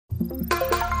Hello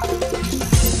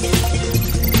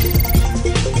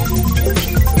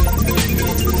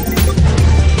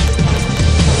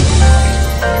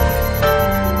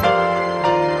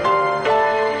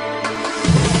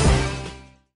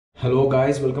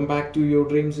guys, welcome back to your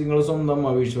dreams. നിങ്ങളുടെ സ്വന്തം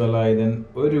അവിശ്വലായതൻ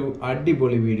ഒരു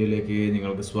അടിപൊളി വീഡിയോയിലേക്ക്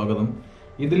നിങ്ങൾക്ക് സ്വാഗതം.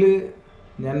 ഇതിൽ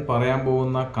ഞാൻ പറയാൻ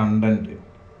പോകുന്ന കണ്ടന്റ്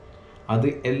അത്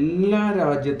എല്ലാ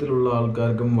രാജ്യത്തിലുള്ള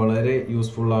ആൾക്കാർക്കും വളരെ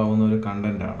യൂസ്ഫുൾ ആവുന്ന ഒരു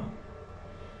കണ്ടന്റാണ്.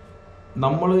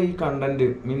 നമ്മൾ ഈ കണ്ടന്റ്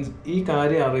മീൻസ് ഈ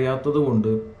കാര്യം അറിയാത്തത് കൊണ്ട്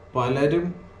പലരും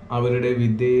അവരുടെ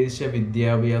വിദേശ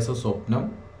വിദ്യാഭ്യാസ സ്വപ്നം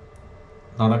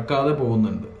നടക്കാതെ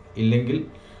പോകുന്നുണ്ട്, ഇല്ലെങ്കിൽ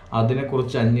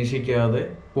അതിനെക്കുറിച്ച് അന്വേഷിക്കാതെ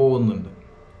പോകുന്നുണ്ട്.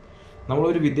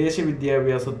 നമ്മളൊരു വിദേശ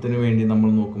വിദ്യാഭ്യാസത്തിന് വേണ്ടി നമ്മൾ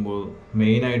നോക്കുമ്പോൾ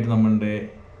മെയിനായിട്ട് നമ്മളുടെ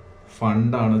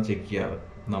ഫണ്ടാണ് ചെക്ക് ചെയ്യാറ്.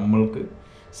 നമ്മൾക്ക്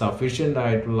സഫീഷ്യൻ്റ്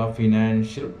ആയിട്ടുള്ള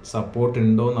ഫിനാൻഷ്യൽ സപ്പോർട്ട്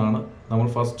ഉണ്ടോ എന്നാണ് നമ്മൾ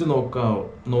ഫസ്റ്റ്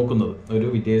നോക്കുന്നത് ഒരു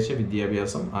വിദേശ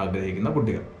വിദ്യാഭ്യാസം ആഗ്രഹിക്കുന്ന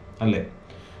കുട്ടികൾ, അല്ലേ?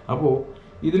 അപ്പോൾ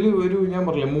ഇതിൽ ഞാൻ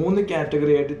പറഞ്ഞില്ലേ 3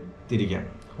 കാറ്റഗറി ആയിട്ട് തിരിക്കാം.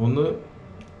 ഒന്ന്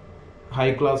high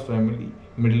class family,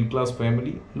 middle class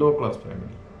family, low class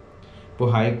family. ഇപ്പോൾ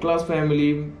ഹൈ ക്ലാസ്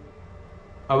ഫാമിലിയും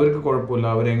അവർക്ക് കുഴപ്പമില്ല,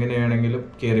 അവരെങ്ങനെയാണെങ്കിലും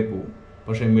കയറിപ്പോവും.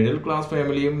 പക്ഷേ മിഡിൽ ക്ലാസ്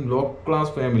ഫാമിലിയും ലോ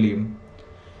ക്ലാസ് ഫാമിലിയും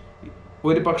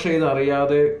ഒരു പക്ഷേ ഇത്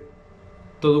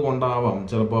അറിയാത്തത് കൊണ്ടാവാം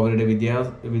ചിലപ്പോൾ അവരുടെ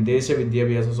വിദേശ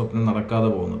വിദ്യാഭ്യാസ സ്വപ്നം നടക്കാതെ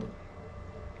പോകുന്നത്.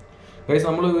 ഗൈസ്,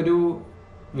 നമ്മൾ ഒരു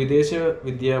വിദേശ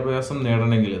വിദ്യാഭ്യാസം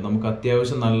നേടണമെങ്കിൽ നമുക്ക്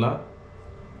അത്യാവശ്യം നല്ല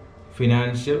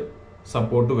ഫിനാൻഷ്യൽ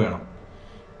സപ്പോർട്ട് വേണം.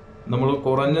 നമ്മൾ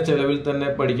കുറഞ്ഞ ചിലവിൽ തന്നെ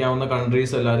പഠിക്കാവുന്ന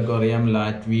കൺട്രീസ് എല്ലാവർക്കും അറിയാം.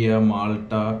 ലാറ്റ്വിയ,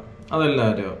 മാൾട്ട,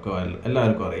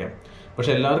 എല്ലാവർക്കും അറിയാം.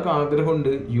 പക്ഷെ എല്ലാവർക്കും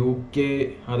ആഗ്രഹമുണ്ട് UK,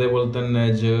 അതേപോലെ തന്നെ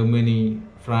ജർമ്മനി,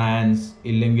 ഫ്രാൻസ്,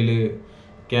 ഇല്ലെങ്കിൽ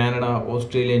കാനഡ,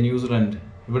 ഓസ്ട്രേലിയ, ന്യൂസിലൻഡ്,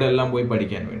 ഇവിടെ എല്ലാം പോയി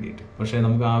പഠിക്കാൻ വേണ്ടിയിട്ട്. പക്ഷേ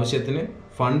നമുക്ക് ആവശ്യത്തിന്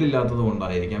ഫണ്ട് ഇല്ലാത്തത്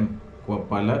കൊണ്ടായിരിക്കാം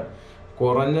പല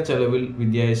കുറഞ്ഞ ചിലവിൽ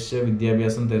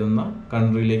വിദ്യാഭ്യാസം തരുന്ന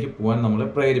കൺട്രിയിലേക്ക് പോകാൻ നമ്മളെ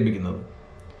പ്രേരിപ്പിക്കുന്നത്.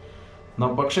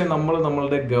 പക്ഷേ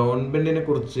നമ്മളുടെ ഗവൺമെൻറ്റിനെ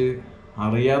കുറിച്ച്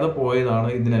അറിയാതെ പോയതാണ്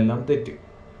ഇതിനെല്ലാം തെറ്റ്.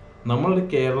 നമ്മളുടെ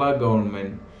കേരള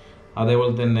ഗവൺമെൻറ്,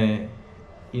 അതേപോലെ തന്നെ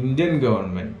ഇന്ത്യൻ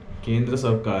ഗവൺമെൻറ്, കേന്ദ്ര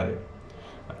സർക്കാർ,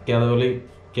 അതുപോലെ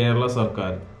കേരള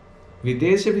സർക്കാർ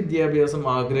വിദേശ വിദ്യാഭ്യാസം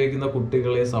ആഗ്രഹിക്കുന്ന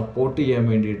കുട്ടികളെ സപ്പോർട്ട് ചെയ്യാൻ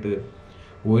വേണ്ടിയിട്ട്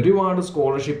ഒരുപാട്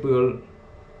സ്കോളർഷിപ്പുകൾ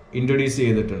ഇൻട്രൊഡ്യൂസ്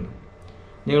ചെയ്തിട്ടുണ്ട്.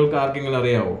 നിങ്ങൾക്ക് ആർക്കെങ്കിലും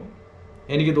അറിയാവോ?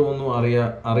 എനിക്ക് തോന്നുന്നു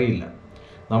അറിയില്ല.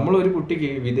 നമ്മളൊരു കുട്ടിക്ക്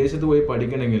വിദേശത്ത് പോയി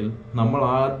പഠിക്കണമെങ്കിൽ നമ്മൾ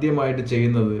ആദ്യമായിട്ട്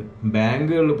ചെയ്യുന്നത്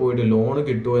ബാങ്കുകളിൽ പോയിട്ട് ലോണ്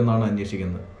കിട്ടുമോ എന്നാണ്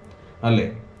അന്വേഷിക്കുന്നത്, അല്ലേ?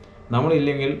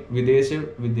 നമ്മളില്ലെങ്കിൽ വിദേശ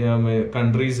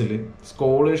കൺട്രീസിൽ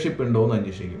സ്കോളർഷിപ്പ് ഉണ്ടോ എന്ന്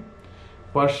അന്വേഷിക്കും.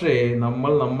 പക്ഷേ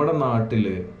നമ്മുടെ നാട്ടിൽ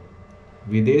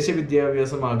വിദേശ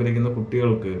വിദ്യാഭ്യാസം ആഗ്രഹിക്കുന്ന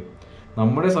കുട്ടികൾക്ക്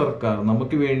നമ്മുടെ സർക്കാർ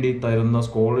നമുക്ക് വേണ്ടി തരുന്ന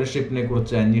സ്കോളർഷിപ്പിനെ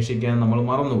കുറിച്ച് അന്വേഷിക്കാൻ നമ്മൾ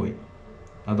മറന്നുപോയി.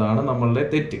 അതാണ് നമ്മളുടെ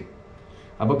തെറ്റ്.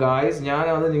 അപ്പോൾ ഗായ്സ്,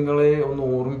 ഞാനത് നിങ്ങളെ ഒന്ന്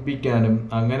ഓർമ്മിപ്പിക്കാനും,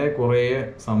 അങ്ങനെ കുറേ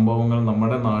സംഭവങ്ങൾ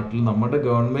നമ്മുടെ നാട്ടിൽ നമ്മുടെ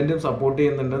ഗവൺമെൻറ്റും സപ്പോർട്ട്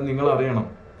ചെയ്യുന്നുണ്ടെന്ന് നിങ്ങൾ അറിയണം,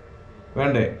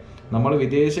 വേണ്ടേ? നമ്മൾ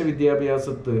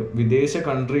വിദേശ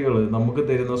കൺട്രികൾ നമുക്ക്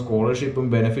തരുന്ന സ്കോളർഷിപ്പും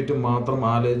ബെനിഫിറ്റും മാത്രം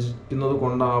ആലോചിക്കുന്നത്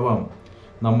കൊണ്ടാവാം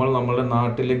നമ്മുടെ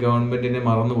നാട്ടിലെ ഗവൺമെൻറ്റിനെ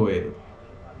മറന്നുപോയത്.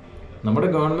 നമ്മുടെ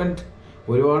ഗവൺമെൻറ്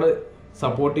ഒരുപാട്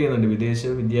സപ്പോർട്ട് ചെയ്യുന്നുണ്ട് വിദേശ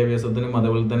വിദ്യാഭ്യാസത്തിനും.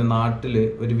 അതേപോലെ തന്നെ നാട്ടിൽ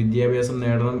ഒരു വിദ്യാഭ്യാസം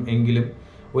നേടണം എങ്കിലും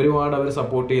ഒരുപാട് അവർ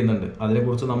സപ്പോർട്ട് ചെയ്യുന്നുണ്ട്.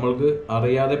 അതിനെക്കുറിച്ച് നമ്മൾക്ക്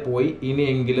അറിയാതെ പോയി.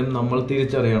 ഇനിയെങ്കിലും നമ്മൾ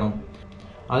തിരിച്ചറിയണം.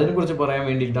 അതിനെക്കുറിച്ച് പറയാൻ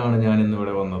വേണ്ടിയിട്ടാണ് ഞാൻ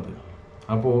ഇന്നിവിടെ വന്നത്.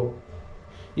 അപ്പോൾ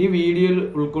ഈ വീഡിയോയിൽ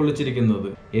ഉൾക്കൊള്ളിച്ചിരിക്കുന്നത്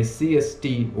SC, ST,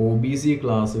 OBC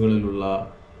ക്ലാസ്സുകളിലുള്ള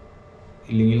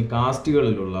ഇല്ലെങ്കിൽ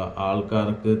കാസ്റ്റുകളിലുള്ള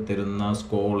ആൾക്കാർക്ക് തരുന്ന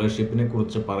സ്കോളർഷിപ്പിനെ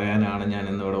കുറിച്ച് പറയാനാണ് ഞാൻ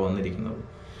ഇന്നിവിടെ വന്നിരിക്കുന്നത്.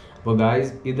 അപ്പോൾ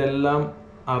ഗായ്സ്, ഇതെല്ലാം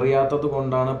അറിയാത്തത്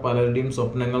കൊണ്ടാണ് പലരുടെയും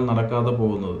സ്വപ്നങ്ങൾ നടക്കാതെ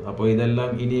പോകുന്നത്. അപ്പോൾ ഇതെല്ലാം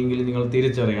ഇനിയെങ്കിലും നിങ്ങൾ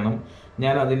തിരിച്ചറിയണം.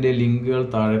 ഞാൻ അതിൻ്റെ ലിങ്കുകൾ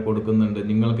താഴെ കൊടുക്കുന്നുണ്ട്,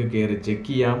 നിങ്ങൾക്ക് കയറി ചെക്ക്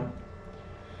ചെയ്യാം.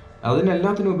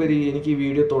 അതിനെല്ലാത്തിനുപരി എനിക്ക് ഈ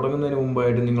വീഡിയോ തുടങ്ങുന്നതിന്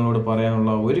മുമ്പായിട്ട് നിങ്ങളോട്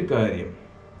പറയാനുള്ള ഒരു കാര്യം,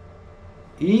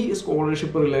 ഈ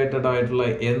സ്കോളർഷിപ്പ് റിലേറ്റഡ് ആയിട്ടുള്ള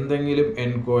എന്തെങ്കിലും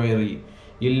എൻക്വയറി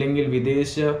ഇല്ലെങ്കിൽ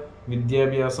വിദേശ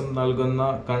വിദ്യാഭ്യാസം നൽകുന്ന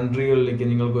കൺട്രികളിലേക്ക്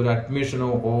നിങ്ങൾക്കൊരു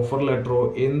അഡ്മിഷനോ ഓഫർ ലെറ്ററോ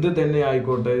എന്ത് തന്നെ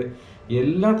ആയിക്കോട്ടെ,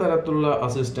 എല്ലാ തരത്തിലുള്ള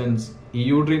അസിസ്റ്റൻസ്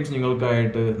ഡ്രീംസ്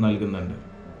നിങ്ങൾക്കായിട്ട് നൽകുന്നുണ്ട്.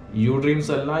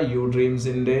 ഡ്രീംസ് അല്ല,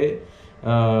 ഡ്രീംസിൻ്റെ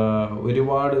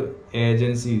ഒരുപാട്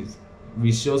ഏജൻസീസ്,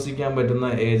 വിശ്വസിക്കാൻ പറ്റുന്ന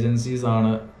ഏജൻസീസ്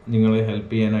ആണ് നിങ്ങളെ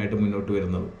ഹെൽപ്പ് ചെയ്യാനായിട്ട് മുന്നോട്ട്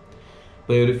വരുന്നത്.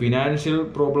 ഇപ്പോൾ ഒരു ഫിനാൻഷ്യൽ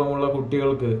പ്രോബ്ലം ഉള്ള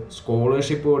കുട്ടികൾക്ക്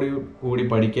സ്കോളർഷിപ്പോട് കൂടി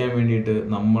പഠിക്കാൻ വേണ്ടിയിട്ട്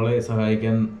നമ്മളെ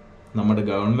സഹായിക്കാൻ നമ്മുടെ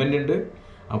ഗവൺമെൻറ് ഉണ്ട്.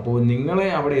 അപ്പോൾ നിങ്ങളെ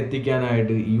അവിടെ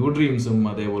എത്തിക്കാനായിട്ട് ഡ്രീംസും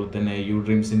അതേപോലെ തന്നെ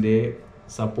ഡ്രീംസിൻ്റെ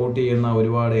സപ്പോർട്ട് ചെയ്യുന്ന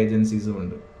ഒരുപാട് ഏജൻസീസും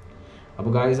ഉണ്ട്.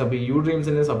 അപ്പോൾ ഗായ്സ്, അപ്പോൾ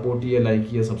ഡ്രീംസിനെ സപ്പോർട്ട് ചെയ്യുക, ലൈക്ക്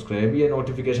ചെയ്യുക, സബ്സ്ക്രൈബ് ചെയ്യുക,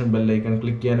 നോട്ടിഫിക്കേഷൻ ബെൽ ഐക്കൺ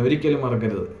ക്ലിക്ക് ചെയ്യാൻ ഒരിക്കലും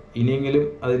മറക്കരുത്. ഇനിയെങ്കിലും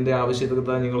അതിൻ്റെ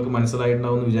ആവശ്യകത നിങ്ങൾക്ക്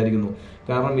മനസ്സിലായിട്ടുണ്ടാവുമെന്ന് വിചാരിക്കുന്നു.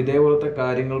 കാരണം ഇതേപോലത്തെ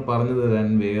കാര്യങ്ങൾ പറഞ്ഞു തരാൻ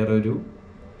വേറൊരു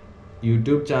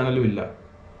യൂട്യൂബ് ചാനലും ഇല്ല.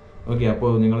 ഓക്കെ,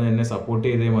 അപ്പോൾ നിങ്ങൾ എന്നെ സപ്പോർട്ട്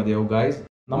ചെയ്തേ മതിയാവും ഗായ്സ്.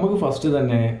 നമുക്ക് ഫസ്റ്റ്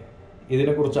തന്നെ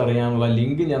ഇതിനെക്കുറിച്ച് അറിയാനുള്ള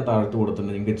ലിങ്ക് ഞാൻ താഴ്ത്തു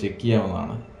കൊടുത്തിട്ടുണ്ട്, നിങ്ങൾക്ക് ചെക്ക്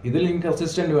ചെയ്യാവുന്നതാണ്. ഇതിൽ നിങ്ങൾക്ക്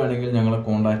അസിസ്റ്റൻറ്റ് വേണമെങ്കിൽ ഞങ്ങളെ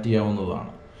കോൺടാക്റ്റ്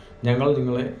ചെയ്യാവുന്നതാണ്. ഞങ്ങൾ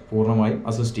നിങ്ങളെ പൂർണ്ണമായും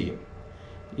അസിസ്റ്റ് ചെയ്യും.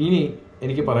 ഇനി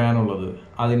എനിക്ക് പറയാനുള്ളത്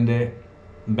അതിൻ്റെ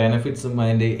ബെനിഫിറ്റ്സും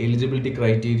അതിൻ്റെ എലിജിബിലിറ്റി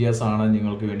ക്രൈറ്റീരിയാസ് ആണ്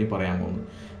നിങ്ങൾക്ക് വേണ്ടി പറയാൻ പോകുന്നത്.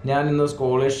 ഞാൻ ഇന്ന്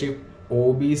സ്കോളർഷിപ്പ്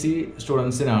OBC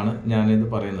സ്റ്റുഡൻസിനാണ് ഞാനിത്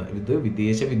പറയുന്നത്. ഇത്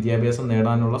വിദേശ വിദ്യാഭ്യാസം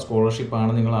നേടാനുള്ള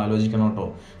സ്കോളർഷിപ്പാണ്, നിങ്ങൾ ആലോചിക്കണം കേട്ടോ.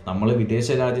 നമ്മൾ വിദേശ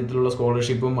രാജ്യത്തിലുള്ള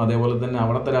സ്കോളർഷിപ്പും അതേപോലെ തന്നെ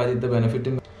അവിടുത്തെ രാജ്യത്തെ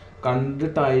ബെനിഫിറ്റും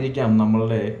കണ്ടിട്ടായിരിക്കാം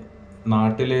നമ്മളുടെ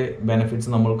നാട്ടിലെ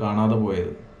ബെനിഫിറ്റ്സ് നമ്മൾ കാണാതെ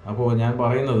പോയത്. അപ്പോൾ ഞാൻ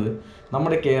പറയുന്നത്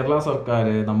നമ്മുടെ കേരള സർക്കാർ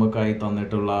നമുക്കായി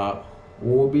തന്നിട്ടുള്ള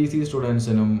OBC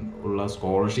സ്റ്റുഡൻസിനും ഉള്ള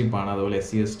സ്കോളർഷിപ്പാണ്, അതുപോലെ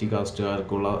SC/ST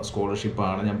കാസ്റ്റുകാർക്കുള്ള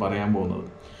സ്കോളർഷിപ്പാണ് ഞാൻ പറയാൻ പോകുന്നത്.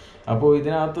 അപ്പോൾ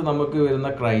ഇതിനകത്ത് നമുക്ക് വരുന്ന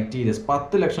ക്രൈറ്റീരിയസ്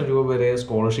 10 ലക്ഷം രൂപ വരെ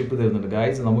സ്കോളർഷിപ്പ് തരുന്നുണ്ട്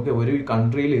ഗായ്സ്. നമുക്ക് ഒരു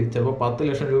കൺട്രിയിൽ ചിലപ്പോൾ 10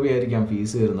 ലക്ഷം രൂപയായിരിക്കാം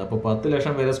ഫീസ് തരുന്നത്. അപ്പോൾ 10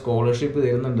 ലക്ഷം വരെ സ്കോളർഷിപ്പ്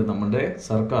തരുന്നുണ്ട് നമ്മുടെ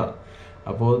സർക്കാർ.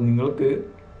 അപ്പോൾ നിങ്ങൾക്ക്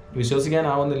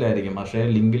വിശ്വസിക്കാനാവുന്നില്ലായിരിക്കും, പക്ഷേ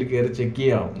ലിങ്കിൽ കയറി ചെക്ക്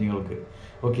ചെയ്യാം നിങ്ങൾക്ക്.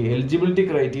 ഓക്കെ, എലിജിബിലിറ്റി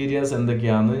ക്രൈറ്റീരിയാസ്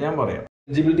എന്തൊക്കെയാണെന്ന് ഞാൻ പറയാം.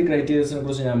 എലിജിബിലിറ്റി ക്രൈറ്റീരിയസിനെ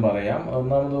കുറിച്ച് ഞാൻ പറയാം.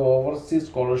 ഒന്നാമത്, overseas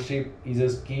scholarship is A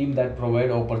scheme that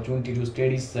provide opportunity to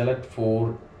study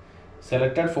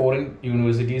selected foreign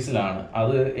യൂണിവേഴ്സിറ്റീസിലാണ്.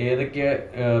 അത് ഏതൊക്കെ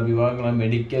വിഭാഗങ്ങളാണ്?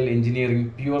 Medical, engineering,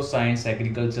 pure science,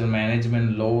 agriculture,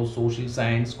 management, law, social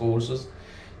science courses.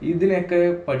 ഇതിനൊക്കെ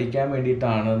പഠിക്കാൻ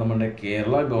വേണ്ടിയിട്ടാണ് നമ്മുടെ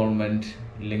കേരള ഗവൺമെൻറ്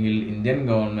ഇല്ലെങ്കിൽ ഇന്ത്യൻ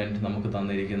ഗവൺമെൻറ് നമുക്ക്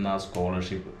തന്നിരിക്കുന്ന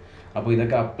സ്കോളർഷിപ്പ്. അപ്പോൾ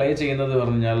ഇതൊക്കെ അപ്ലൈ ചെയ്യുന്നത്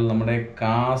പറഞ്ഞാൽ നമ്മുടെ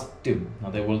കാസ്റ്റും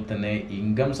അതേപോലെ തന്നെ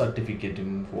ഇൻകം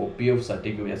സർട്ടിഫിക്കറ്റും copy of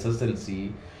certificate SSLC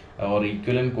or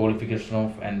equivalent qualification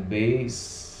of and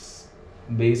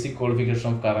basic qualification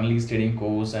of currently studying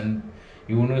course and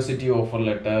university offer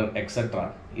letter etcetera.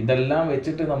 ഇതെല്ലാം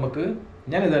വെച്ചിട്ട്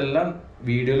ഞാൻ ഇതെല്ലാം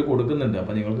വീഡിയോയിൽ കൊടുക്കുന്നുണ്ട്,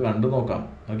 അപ്പോൾ നിങ്ങൾക്ക് കണ്ടു നോക്കാം.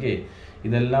 ഓക്കെ,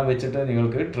 ഇതെല്ലാം വെച്ചിട്ട്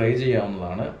നിങ്ങൾക്ക് ട്രൈ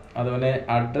ചെയ്യാവുന്നതാണ്. അതുപോലെ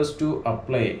അഡ്രസ് ടു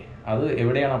അപ്ലൈ, അത്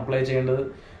എവിടെയാണ് അപ്ലൈ ചെയ്യേണ്ടത്?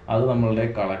 അത് നമ്മളുടെ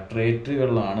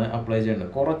കളക്ട്രേറ്റുകളിലാണ് അപ്ലൈ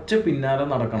ചെയ്യേണ്ടത്. കുറച്ച് പിന്നാലെ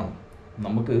നടക്കണം.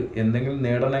 നമുക്ക് എന്തെങ്കിലും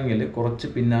നേടണമെങ്കിൽ കുറച്ച്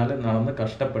പിന്നാലെ നടന്ന്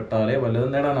കഷ്ടപ്പെട്ടാലേ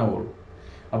വല്ലതും നേടാനാവുള്ളൂ.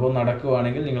 അപ്പോൾ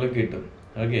നടക്കുവാണെങ്കിൽ നിങ്ങൾ കിട്ടും.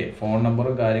 ഓക്കെ, ഫോൺ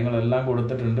നമ്പറും കാര്യങ്ങളെല്ലാം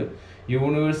കൊടുത്തിട്ടുണ്ട്.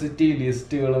 യൂണിവേഴ്സിറ്റി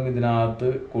ലിസ്റ്റുകളും ഇതിനകത്ത്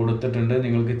കൊടുത്തിട്ടുണ്ട്,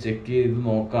 നിങ്ങൾക്ക് ചെക്ക് ചെയ്ത്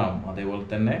നോക്കാം. അതേപോലെ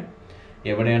തന്നെ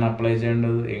എവിടെയാണ് അപ്ലൈ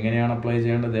ചെയ്യേണ്ടത്, എങ്ങനെയാണ് അപ്ലൈ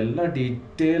ചെയ്യേണ്ടത്, എല്ലാം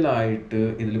ഡീറ്റെയിൽ ആയിട്ട്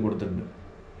ഇതിൽ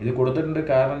കൊടുത്തിട്ടുണ്ട്.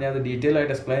 കാരണം ഞാൻ അത് ഡീറ്റെയിൽ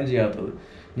ആയിട്ട് എക്സ്പ്ലെയിൻ ചെയ്യാത്തത്.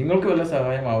 നിങ്ങൾക്ക് വല്ല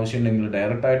സഹായം ആവശ്യമുണ്ടെങ്കിൽ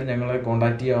ഡയറക്റ്റായിട്ട് ഞങ്ങളെ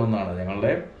കോൺടാക്റ്റ് ചെയ്യാവുന്നതാണ്.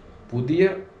 ഞങ്ങളുടെ പുതിയ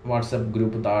വാട്സപ്പ്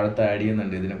ഗ്രൂപ്പ് താഴത്ത് ആഡ്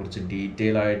ചെയ്യുന്നുണ്ട്. ഇതിനെക്കുറിച്ച്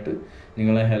ഡീറ്റെയിൽ ആയിട്ട്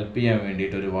നിങ്ങളെ ഹെൽപ്പ് ചെയ്യാൻ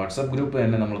വേണ്ടിയിട്ട് ഒരു വാട്സപ്പ് ഗ്രൂപ്പ്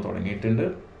തന്നെ നമ്മൾ തുടങ്ങിയിട്ടുണ്ട്.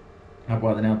 അപ്പോൾ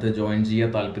അതിനകത്ത് ജോയിൻ ചെയ്യാൻ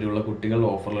താല്പര്യമുള്ള കുട്ടികൾ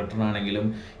ഓഫർ ലെറ്ററിനാണെങ്കിലും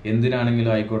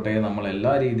എന്തിനാണെങ്കിലും ആയിക്കോട്ടെ, നമ്മൾ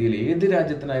എല്ലാ രീതിയിലും ഏത്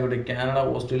രാജ്യത്തിനായിക്കോട്ടെ, കാനഡ,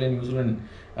 ഓസ്ട്രേലിയ, ന്യൂസിലൻഡ്,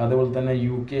 അതുപോലെ തന്നെ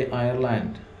UK,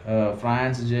 Ireland,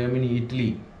 France, Germany, Italy,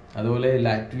 അതുപോലെ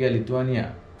ലാറ്റ്വിയ, ലിത്വാനിയ,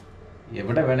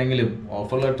 എവിടെ വേണമെങ്കിലും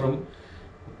ഓഫർ ലെറ്ററും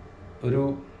ഒരു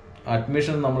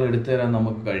അഡ്മിഷൻ നമ്മൾ എടുത്തു തരാൻ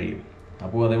നമുക്ക് കഴിയും.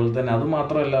 അപ്പോൾ അതേപോലെ തന്നെ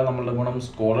അതുമാത്രമല്ല നമ്മളുടെ ഗുണം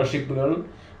സ്കോളർഷിപ്പുകൾ,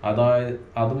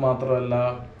 അതുമാത്രമല്ല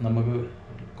നമുക്ക്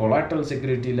കൊളാട്രൽ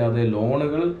സെക്യൂരിറ്റി ഇല്ലാതെ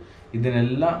ലോണുകൾ,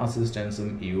 ഇതിനെല്ലാ അസിസ്റ്റൻസും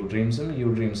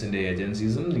യൂഡ്രീംസിൻ്റെ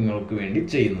ഏജൻസീസും നിങ്ങൾക്ക് വേണ്ടി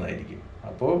ചെയ്യുന്നതായിരിക്കും.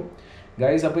 അപ്പോൾ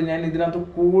ഗൈസ്, അപ്പോൾ ഞാൻ ഇതിനകത്ത്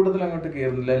കൂടുതൽ അങ്ങോട്ട്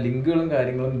കയറുന്നില്ല. ലിങ്കുകളും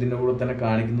കാര്യങ്ങളും ഇതിൻ്റെ കൂടെ തന്നെ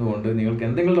കാണിക്കുന്നതുകൊണ്ട് നിങ്ങൾക്ക്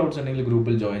എന്തെങ്കിലും ഡൗട്ട്സ് ഉണ്ടെങ്കിൽ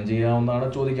ഗ്രൂപ്പിൽ ജോയിൻ ചെയ്യാവുന്നതാണ്,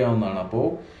 ചോദിക്കാവുന്നതാണ്. അപ്പോൾ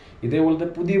ഇതേപോലത്തെ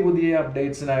പുതിയ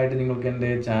അപ്ഡേറ്റ്സിനായിട്ട് നിങ്ങൾക്ക്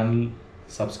എൻ്റെ ചാനൽ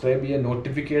സബ്സ്ക്രൈബ് ചെയ്യുക,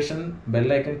 നോട്ടിഫിക്കേഷൻ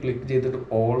ബെല്ലൈക്കൺ ക്ലിക്ക് ചെയ്തിട്ട്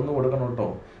ഓൾ എന്ന് കൊടുക്കണം കേട്ടോ.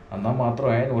 എന്നാൽ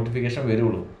മാത്രമേ നോട്ടിഫിക്കേഷൻ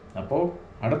വരുള്ളൂ. അപ്പോൾ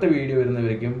അടുത്ത വീഡിയോ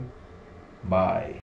വരുന്നവരേക്കും ബൈ.